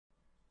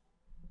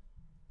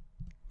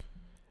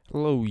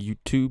Hello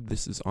YouTube,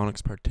 this is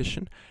Onyx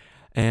Partition,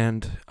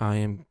 and I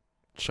am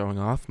showing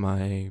off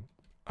my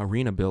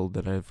arena build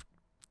that I've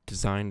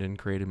designed and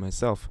created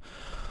myself.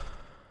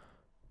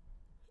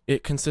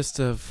 It consists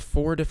of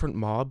 4 different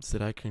mobs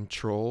that I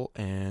control,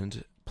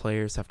 and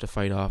players have to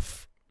fight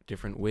off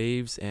different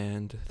waves,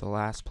 and the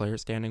last player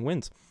standing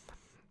wins.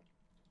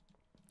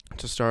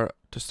 To start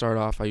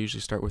off, I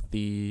usually start with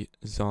the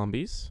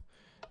zombies,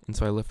 and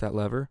so I lift that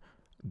lever,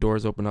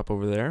 doors open up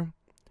over there.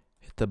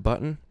 Hit the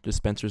button,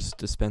 dispensers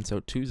dispense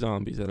out 2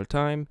 zombies at a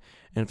time,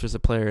 and if there's a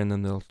player in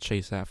them, they'll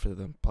chase after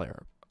the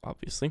player,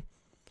 obviously.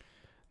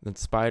 Then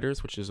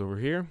spiders, which is over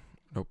here.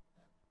 Nope.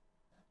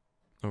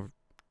 Over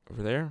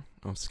there.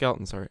 Oh,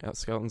 skeletons, sorry.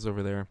 Skeletons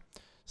over there.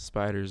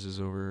 Spiders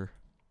is over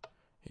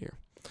here.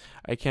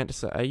 I can't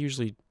decide. I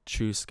usually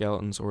choose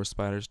skeletons or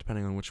spiders,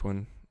 depending on which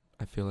one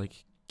I feel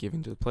like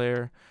giving to the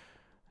player.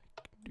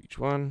 Do each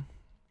one.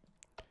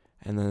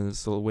 And then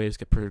as the waves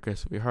get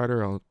progressively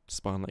harder, I'll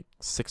spawn like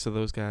 6 of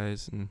those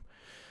guys. And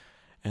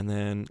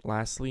then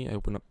lastly, I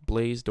open up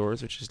blaze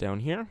doors, which is down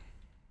here.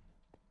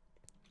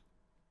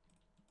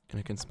 And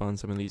I can spawn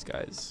some of these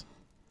guys.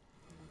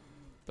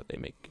 But they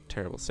make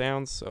terrible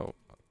sounds, so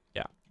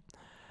yeah.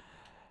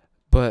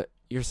 But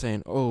you're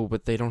saying, oh,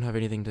 but they don't have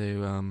anything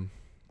to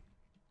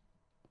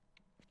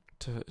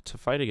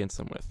fight against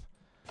them with.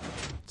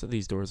 So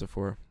these doors are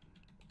for.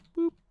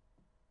 Boop.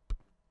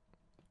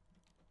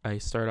 I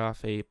start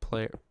off the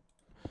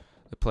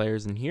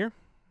players in here,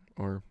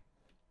 or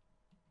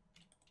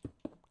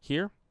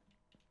here.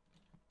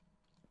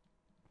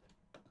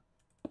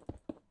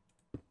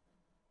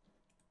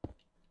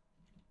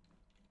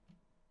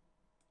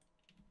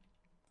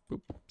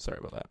 Boop, sorry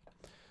about that.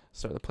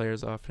 Start the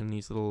players off in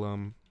these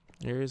little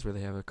areas where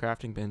they have a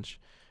crafting bench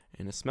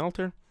and a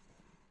smelter.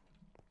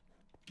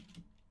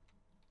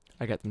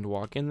 I get them to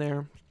walk in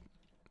there,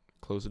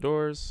 close the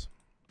doors.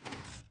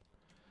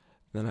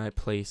 Then I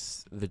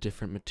place the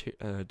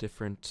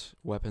different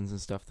weapons and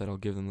stuff that I'll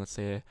give them. Let's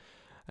say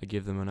I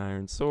give them an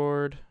iron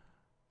sword,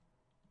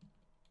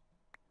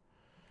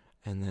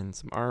 and then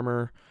some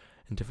armor,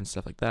 and different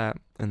stuff like that.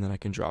 And then I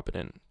can drop it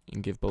in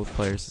and give both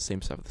players the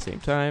same stuff at the same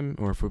time.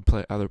 Or if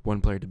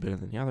one player did better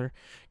than the other,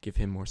 give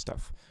him more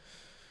stuff.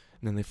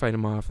 And then they fight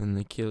them off, and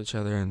they kill each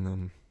other. And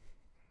then,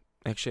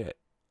 actually,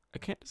 I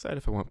can't decide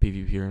if I want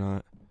PvP or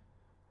not.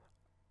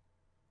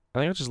 I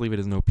think I'll just leave it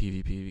as no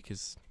PvP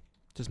because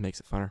it just makes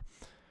it funner.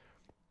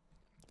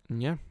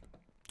 And yeah,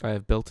 I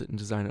have built it and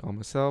designed it all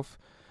myself.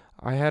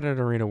 I had an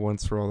arena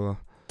once where all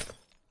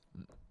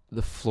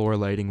the floor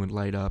lighting would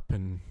light up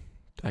and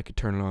I could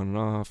turn it on and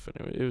off,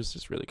 and it was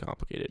just really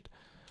complicated.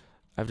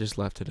 I've just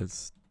left it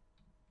as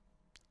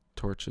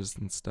torches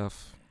and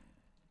stuff.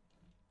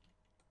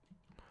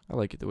 I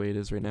like it the way it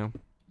is right now.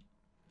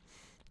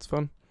 It's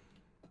fun.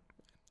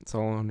 It's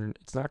all under.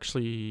 It's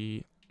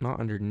actually not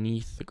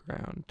underneath the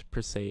ground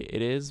per se.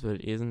 It is, but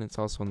it isn't. It's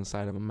also on the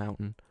side of a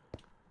mountain.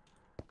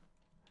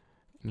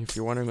 And if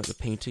you're wondering what the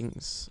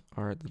paintings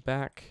are at the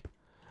back,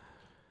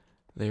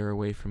 they are a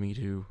way for me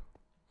to.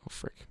 Oh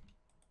frick!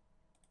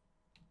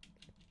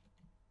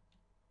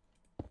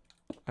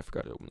 I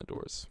forgot to open the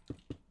doors.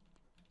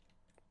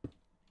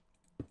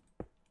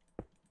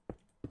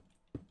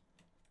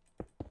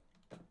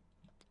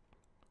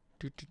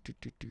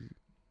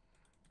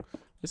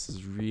 This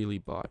is really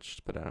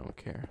botched, but I don't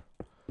care.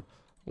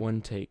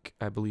 One take.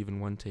 I believe in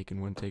one take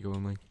and one take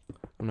only.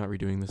 I'm not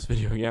redoing this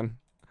video again.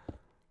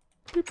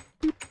 Boop,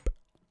 boop.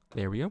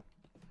 There we go.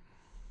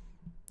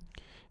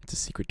 It's a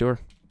secret door.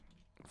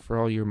 For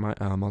all your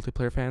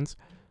multiplayer fans,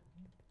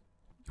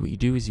 what you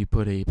do is you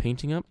put a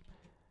painting up,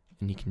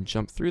 and you can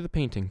jump through the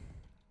painting.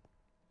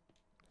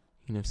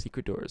 You can have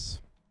secret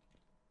doors.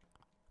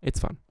 It's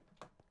fun.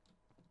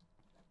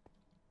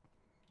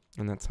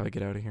 And that's how I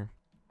get out of here.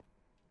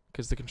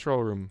 Because the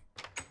control room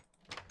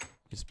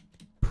is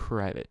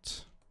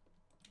private.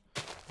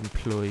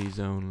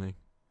 Employees only.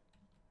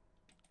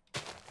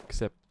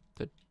 Except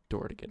the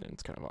door to get in,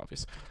 it's kind of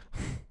obvious.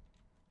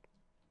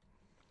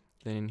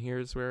 Then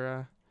here's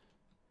where,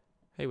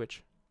 hey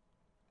witch.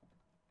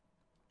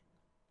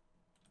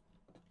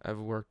 I've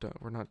worked on,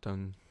 we're not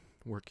done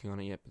working on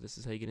it yet, but this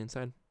is how you get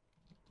inside.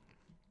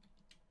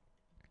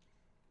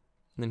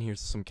 And then here's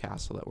some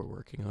castle that we're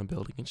working on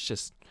building. It's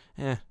just,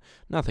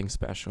 nothing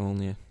special,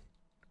 only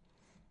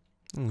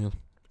a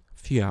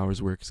few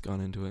hours work's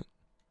gone into it.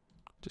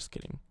 Just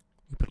kidding.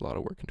 We put a lot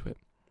of work into it.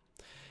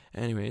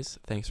 Anyways,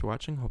 thanks for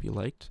watching. Hope you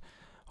liked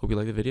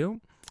the video.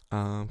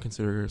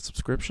 Consider a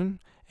subscription,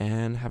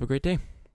 and have a great day.